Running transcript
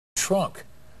Trunk.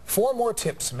 4 more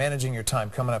tips managing your time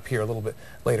coming up here a little bit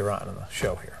later on in the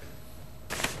show here.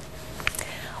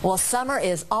 Well, summer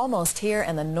is almost here,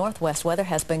 and the Northwest weather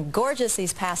has been gorgeous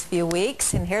these past few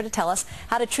weeks. And here to tell us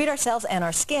how to treat ourselves and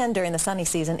our skin during the sunny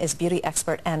season is beauty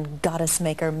expert and goddess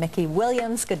maker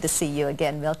MickeyWilliams. Good to see you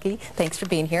again, Milky. Thanks for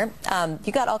being here.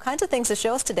 You got all kinds of things to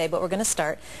show us today, but we're going to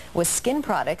start with skin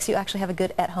products. You actually have a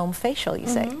good at-home facial, you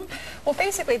say. Well,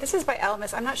 basically, this is by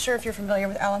Elemis. I'm not sure if you're familiar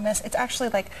with Elemis. It's actually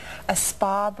like a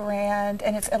spa brand,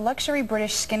 and it's a luxury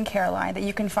British skincare line that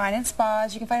you can find in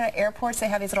spas. You can find it at airports. They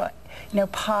have these little,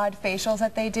 pod facials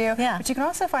that they do. Yeah. But you can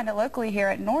also find it locally here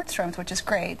at Nordstrom's, which is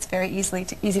great. It's very easy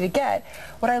to get.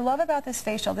 What I love about this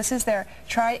facial, this is their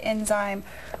Tri-Enzyme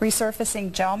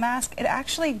Resurfacing Gel Mask. It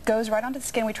actually goes right onto the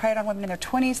skin. We tried it on women in their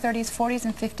 20s, 30s, 40s,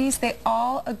 and 50s. They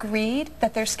all agreed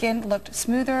that their skin looked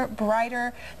smoother,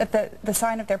 brighter, that the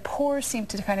sign of their pores seemed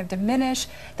to kind of diminish,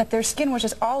 that their skin was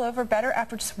just all over better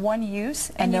after just one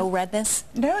use. And no redness?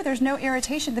 No, there's no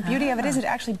irritation. The beauty of it is it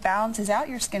actually balances out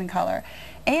your skin color.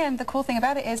 And the cool thing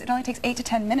about it is it only takes 8 to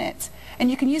 10 minutes. And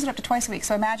you can use it up to twice a week,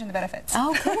 so imagine the benefits.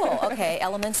 Oh, cool. Okay,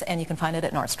 Elements, and you can find it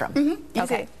at Nordstrom.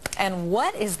 Okay. And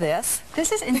what is this?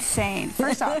 This is insane.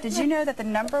 First off, did you know that the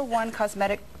 #1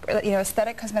 cosmetic,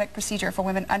 aesthetic cosmetic procedure for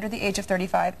women under the age of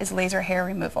 35 is laser hair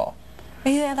removal?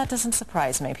 Yeah, that doesn't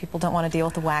surprise me. People don't want to deal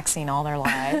with the waxing all their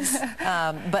lives.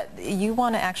 But you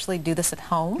want to actually do this at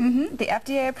home? The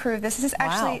FDA approved. This is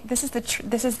actually this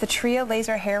is the Tria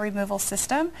laser hair removal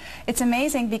system. It's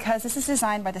amazing because this is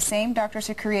designed by the same doctors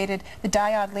who created the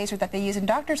diode laser that they use in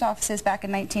doctors' offices back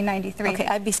in 1993. Okay,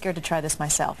 I'd be scared to try this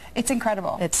myself. It's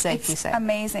incredible. It's safe, you say. It's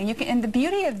amazing. You can, and the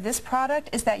beauty of this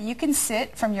product is that you can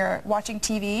sit from your watching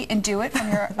TV and do it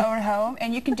from your own home,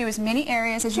 and you can do as many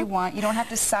areas as you want. You don't have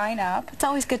to sign up. It's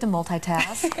always good to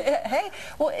multitask. Hey,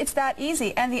 well, it's that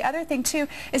easy. And the other thing, too,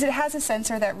 is it has a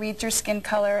sensor that reads your skin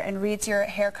color and reads your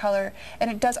hair color, and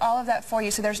it does all of that for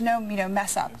you, so there's no,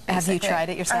 mess up. Basically. Have you tried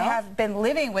it yourself? I have been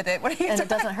living with it. What are you And it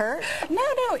doesn't hurt? No.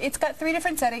 It's got 3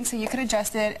 different settings, so you can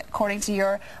adjust it according to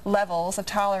your levels of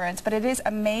tolerance, but it is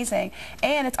amazing.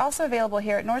 And it's also available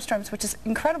here at Nordstrom's, which is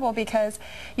incredible because,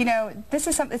 this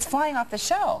is something, it's flying off the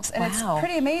shelves, and it's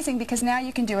pretty amazing because now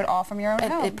you can do it all from your own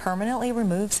home. It permanently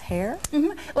removes hair?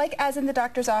 Like as in the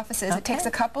doctor's offices. It takes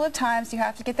a couple of times. You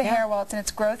have to get the hair while it's in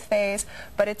its growth phase,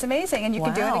 but it's amazing, and you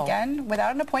can do it again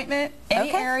without an appointment,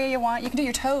 any area you want. You can do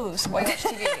your toes while you watch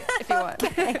TV if you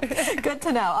want. Good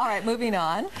to know. All right, moving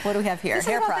on. What do we have here? This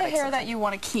is about the hair that you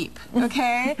want to keep,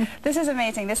 okay? This is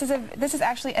amazing. This is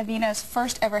actually Aveeno's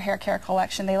first ever hair care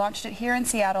collection. They launched it here in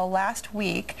Seattle last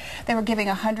week. They were giving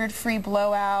 100 free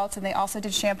blowouts, and they also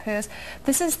did shampoos.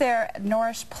 This is their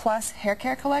Nourish Plus hair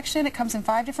care collection. It comes in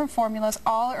 5 different formulas.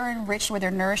 All are enriched with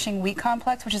their Nourishing Wheat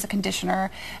Complex, which is a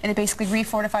conditioner, and it basically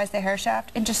refortifies the hair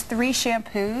shaft. In just 3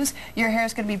 shampoos, your hair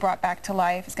is going to be brought back to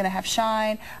life. It's going to have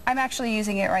shine. I'm actually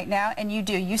using it right now, and you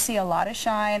do. You see a lot of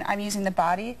shine. I'm using the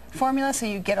body formula, so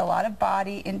you get a lot of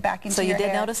body back into your hair. So you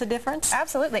did notice a difference?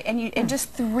 Absolutely, and in just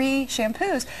 3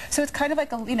 shampoos. So it's kind of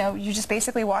like you just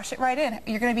basically wash it right in.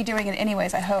 You're going to be doing it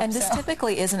anyways, I hope. And this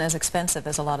typically isn't as expensive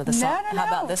as a lot of the No. How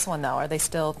about this one, though? Are they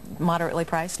still moderately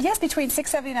priced? Yes, between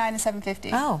 $6.79 and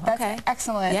 $7.50. Oh, okay. That's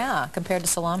excellent. Yeah, compared to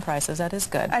salon prices, that is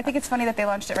good. I think it's funny that they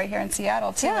launched it right here in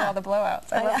Seattle, too, with all the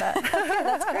blowouts. I love that. Okay,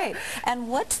 that's great. And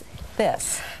what's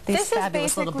this? These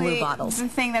fabulous little blue bottles. This is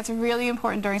the thing that's really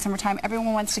important during summertime.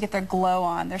 Everyone wants to get their glow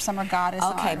on, their summer goddess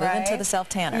on, Okay, moving to the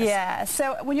self-tanners. Yeah,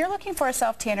 so when you're looking for a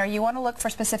self-tanner, you want to look for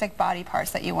specific body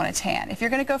parts that you want to tan. If you're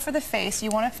going to go for the face,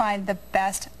 you want to find the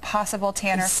best possible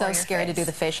tanner for your face. It's so scary to do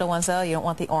the facial ones, though. You don't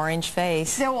want the orange face.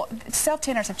 So,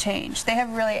 self-tanners have changed. They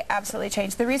have really absolutely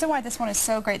changed. The reason why this one is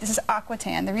so great, this is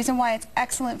Aquatan. The reason why it's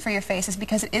excellent for your face is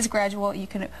because it is gradual. You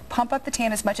can pump up the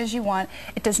tan as much as you want.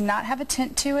 It does not have a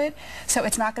tint to it, so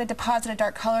it's not going to deposit a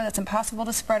dark color that's impossible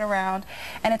to spread around,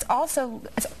 and it's also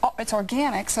it's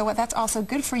organic, so that's also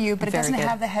good for you, but it doesn't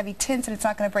have the heavy tints, and it's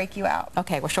not going to break you out.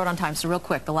 Okay, we're short on time, so real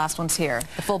quick, the last one's here,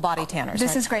 the full body tanners.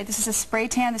 This is great. This is a spray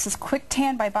tan. This is Quick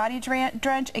Tan by Body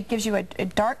Drench. It gives you a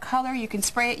dark color. You can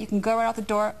spray it. You can go right out the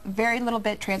door. Very little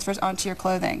bit transfers onto your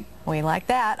clothing. We like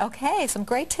that. Okay, some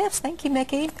great tips. Thank you,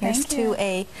 Mickey. Here's to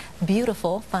a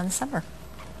beautiful, fun summer.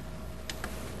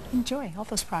 Enjoy. All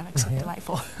those products are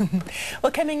delightful.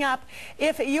 Well, coming up,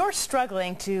 if you're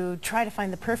struggling to try to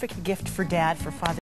find the perfect gift for Dad for Father's Day,